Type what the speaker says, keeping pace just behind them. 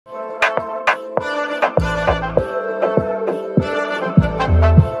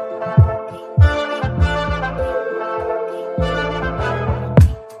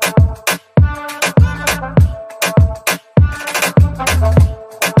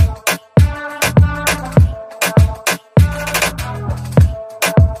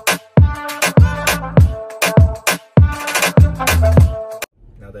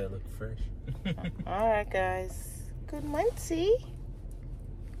guys, good Monday.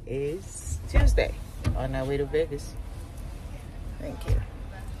 It's Tuesday on our way to Vegas. Thank you.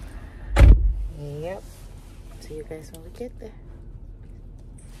 Yep. See you guys when we get there.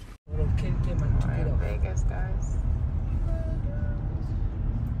 Alright, Vegas, guys.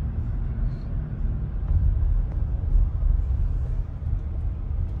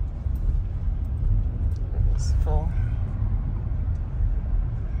 It's full.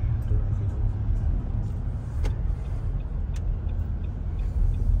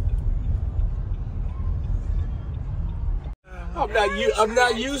 I'm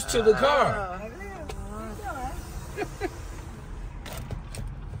not used to the car.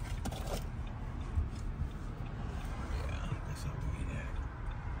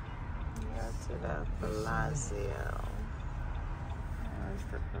 To the Palazzo. There's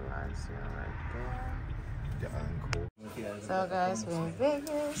the Palazzo right there. So guys, we're in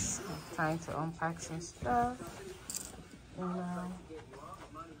Vegas. I'm trying to unpack some stuff.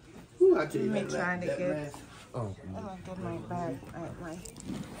 Me trying to get get my bag,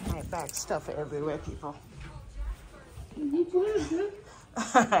 my bag stuff everywhere, people.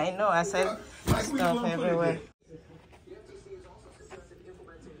 I know, I said stuff everywhere.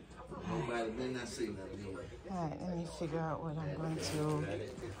 Alright, let me figure out what I'm going to.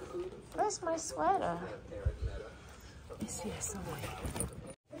 Where's my sweater? It's here somewhere.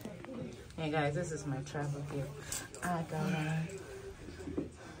 Hey guys, this is my travel gear. I got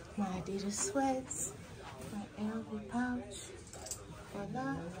my Adidas sweats, my LV pouch.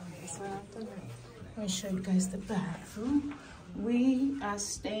 Voila, that's what I'm doing. Let me show you guys the bathroom. We are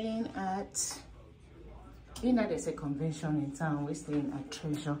staying at, you know, there's a convention in town. We're staying at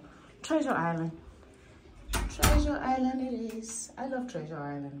Treasure Island. Treasure Island it is. I love Treasure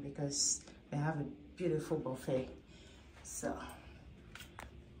Island because they have a beautiful buffet. So,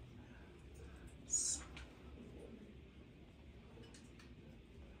 it's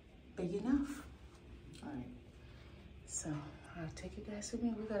big enough. All right. So, I'll take you guys with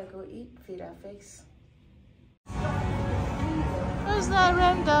me. We gotta go eat, feed our face. Where's that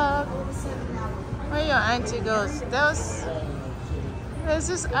ram dog? Where your auntie goes? There's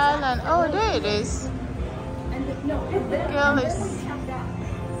this island. Oh, there it is. Girl is.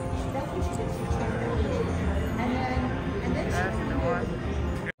 That's the one.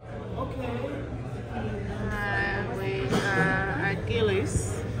 We are at Gillis.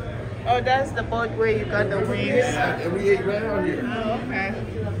 Oh, that's the boat where you got the wings. Yeah, we ate right out here. Oh, okay.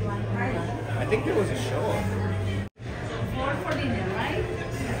 I think there was a show. 4 for dinner, right?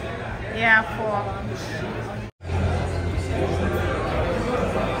 Yeah, 4.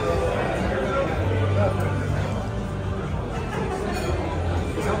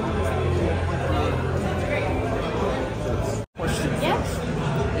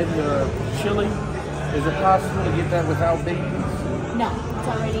 In the chili, is it possible to get that without bacon? No, it's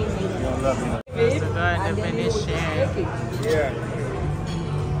already in Yeah.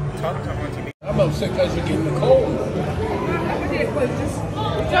 I'm upset because you're getting the cold. You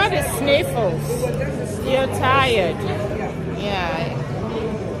got the sniffles. You're tired. Yeah.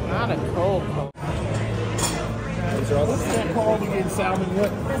 Not a cold. What's that called again? Salmon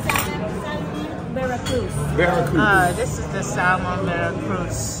what? Veracruz. Veracruz. This is the salmon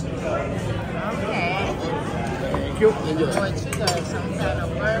Veracruz. Okay. Thank you. What you got? Some kind of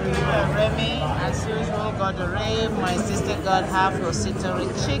burger, Remy. As usual, got the rib. My sister got half rotisserie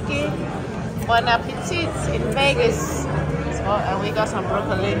chicken. Bon appetit in Vegas. So, and we got some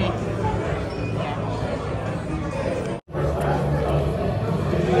broccolini.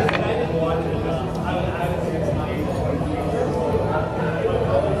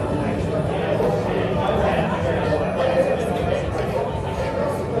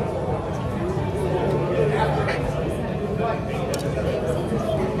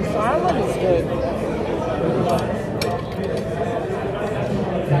 Salmon is good.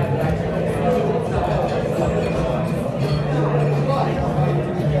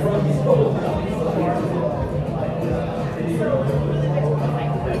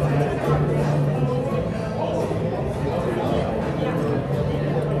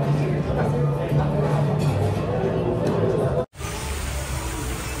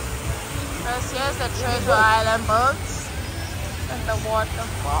 Here's the Treasure Island boats and the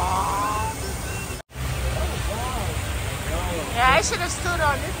waterfall. Yeah, I should have stood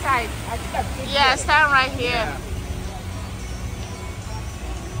on this side. Yeah, stand right here. Yeah.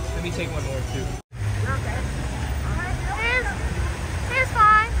 Let me take one more too. He's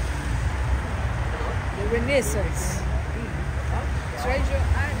fine. The Renaissance. Treasure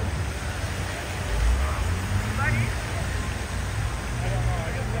Island.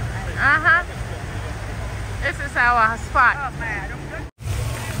 This is our spot. Oh, man.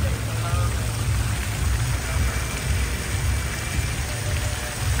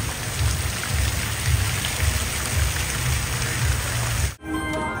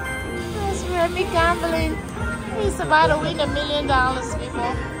 There's Remy gambling. He's about to win $1 million,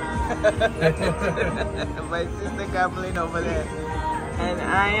 people. My sister gambling over there. And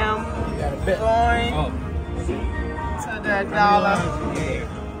I am going to the dollar.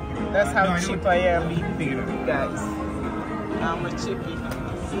 That's how cheap I am, guys. I'm a chippy.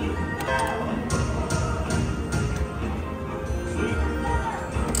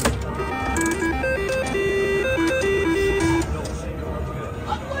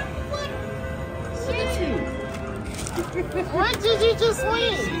 What did you just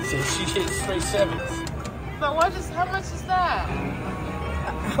win? She hit straight sevens. But what is, how much is that?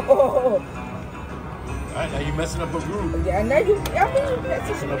 Oh. All right, now you're messing up a groove. Yeah, now you, I mean, that's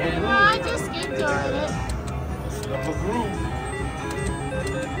just, Messing up a groove. No, I just keep doing it. Messing up a groove.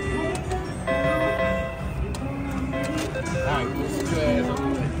 All right, let's sit your ass up.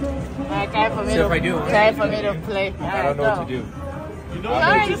 Alright, time for me See to, if I do. time for me to play. I don't know what to do. You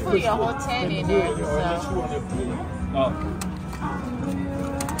already put your whole 10 in there, so. Oh.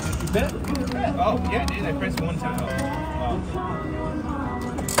 You bet? Oh, yeah, I did. I pressed one time. Oh.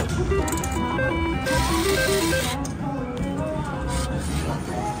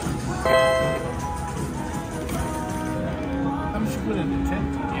 How much you put in the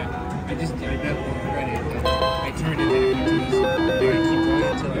 10? Yeah. I just did that one already. I turned it in. Do I keep going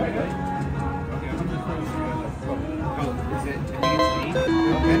until I get it? Okay, how much first? Oh, is it? I think it's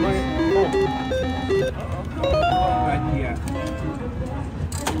 8. Okay. Yeah.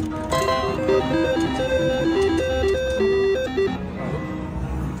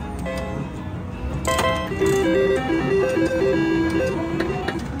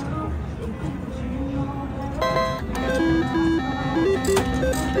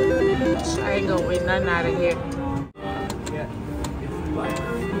 I ain't gonna win nothing out of here.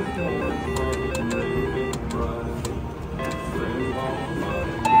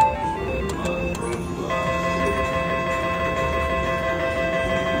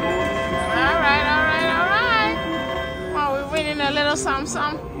 Alright. Well, we're winning a little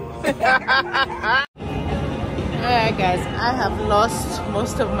something. Alright guys, I have lost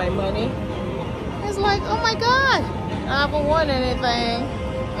most of my money. It's like, oh my god, I haven't won anything.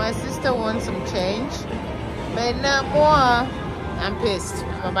 My sister won some change, but not more. I'm pissed.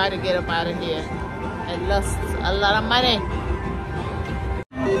 I'm about to get up out of here. I lost a lot of money.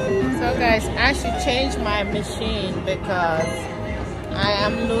 So guys, I should change my machine because I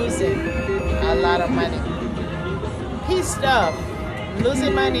am losing a lot of money. Pissed off,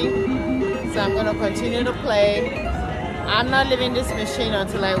 losing money. So I'm gonna continue to play. I'm not leaving this machine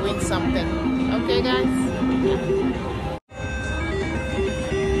until I win something. Okay guys?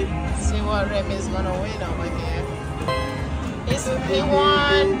 See what Remy is gonna win over here. He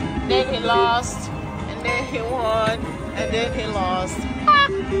won, then he lost, and then he won, and then he lost.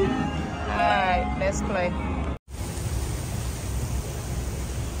 Alright, let's play.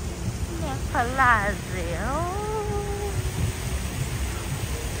 Palazzo.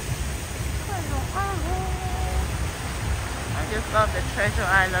 I just love the Treasure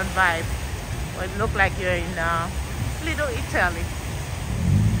Island vibe. Well, it look like you're in Little Italy.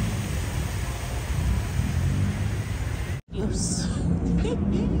 Yes.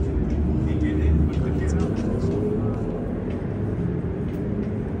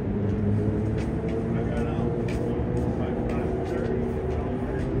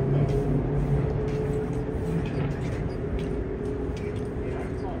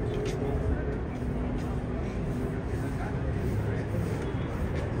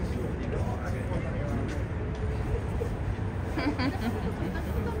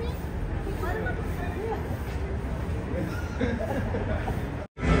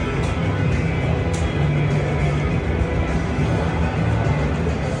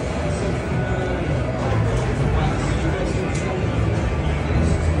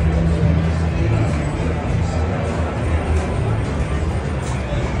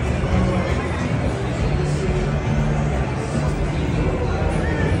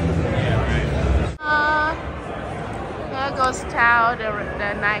 There goes Tao, the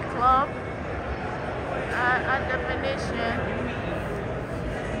nightclub at the Venetian.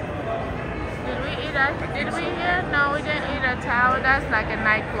 Did we hear? No, we didn't eat at Tao. That's like a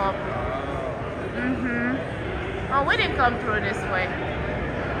nightclub. Oh, we didn't come through this way.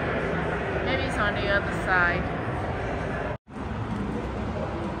 Maybe it's on the other side.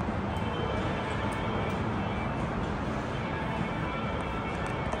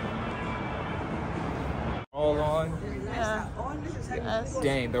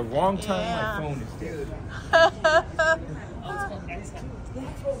 Dang, the wrong time Yeah. my phone is dead.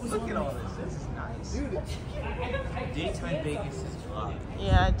 Look at all this. This is nice. Daytime Vegas is fun.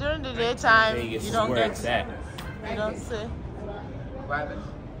 Yeah, during the daytime, Vegas you is don't where get, it's at. you don't see. Rabbit.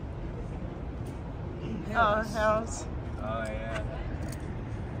 Oh, Harold's. Oh, yeah.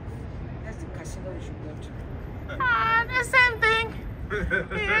 That's the casino we should go to. Ah, the same thing.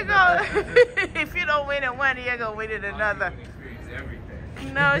 Here you go. If you don't win in one, you're going to win in another.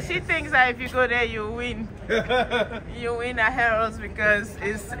 No, she thinks that if you go there, you win. You win at Harold's because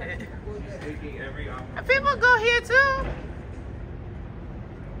it's... People go here too.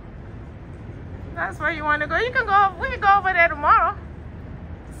 That's where you want to go. You can go. We can go over there tomorrow.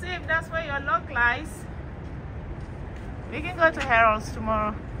 See if that's where your luck lies. We can go to Harold's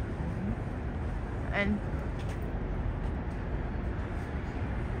tomorrow. And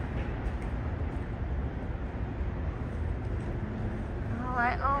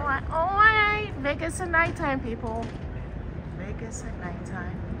all right. Vegas at nighttime, people. Vegas at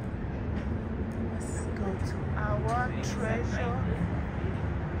nighttime. Let's go to our treasure.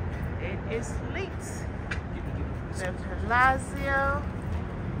 It is lit. The Palazzo.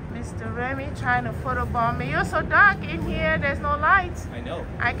 Mr. Remy trying to photobomb me. You're so dark in here. There's no light. I know.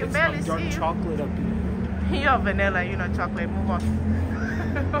 I can barely see you. Chocolate up here. You're vanilla. You're not chocolate. Move on.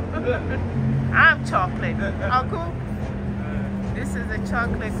 I'm chocolate. Oh, cool. This is the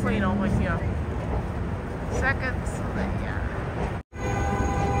chocolate queen over here. Second, yeah.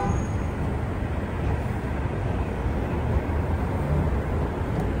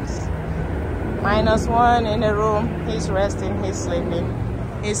 -1 in the room. He's resting. He's sleeping.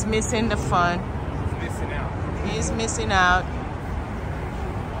 He's missing the fun. He's missing out. He's missing out.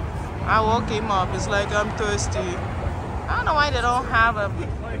 I woke him up. It's like I'm thirsty. I don't know why they don't have a.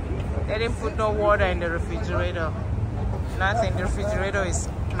 They didn't put no water in the refrigerator. Nothing. The refrigerator is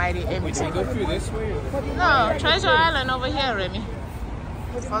mighty empty. Wait, can we go through this way? Or? No, Treasure Island over here, Remy.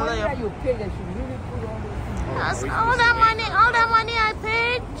 For the Follow money your- that you pay, they should really put all those things. All that money I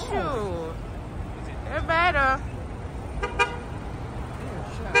paid you. They're better.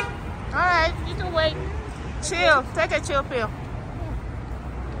 Alright, you can wait. Chill. Take a chill pill.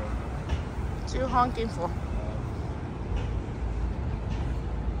 What you honking for?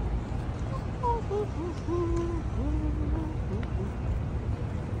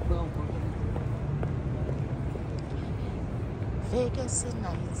 Vegas and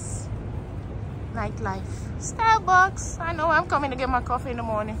nights. Nightlife. Starbucks. I know I'm coming to get my coffee in the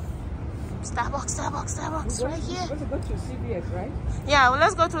morning. Starbucks right here. We're supposed to go to CVS, right? Yeah, well,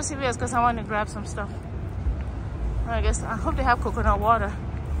 let's go to CVS because I want to grab some stuff. I guess I hope they have coconut water.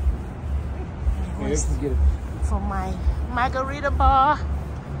 Yeah, let's get it. For my margarita bar.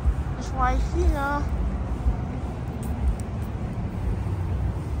 It's right here.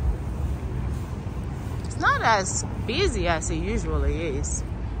 It's not as busy as it usually is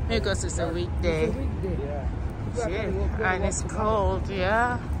because it's a weekday. It's a weekday. Yeah. People are Yeah, gonna go and it's walk cold,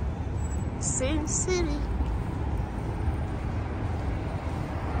 yeah. Sin City.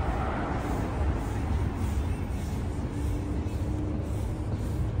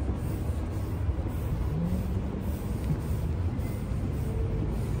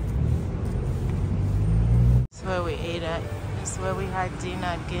 That's where we ate at. That's where we had dinner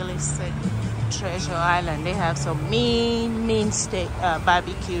at Gillis at Treasure Island. They have some mean steak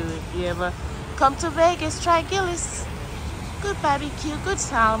barbecue. If you ever come to Vegas, try Gillis. Good barbecue, good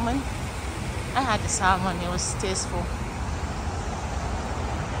salmon. I had the salmon, it was tasteful.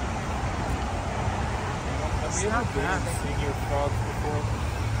 Have you ever been Senior Frogs before?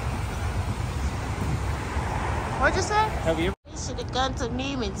 What'd you say? Have you You should have gone to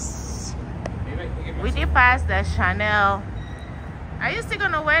Neiman's. ever? We did pass the Chanel. Are you still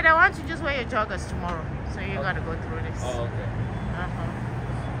gonna wear that? Why don't you just wear your joggers tomorrow? So you gotta go through this. Oh, okay.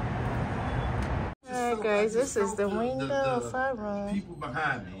 Alright guys, this is the window of our room. People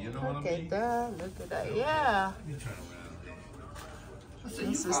behind me, you know what I Look mean? at that, look at that. Yeah. Let me turn around there.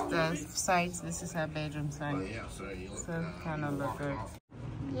 This is the site. This is her bedroom Oh, site. yeah, so you look So kind of look good. off.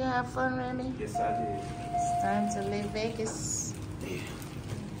 You have fun, Remy? Yes, I did. It's time to leave Vegas. Okay.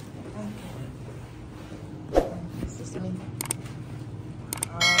 This is me.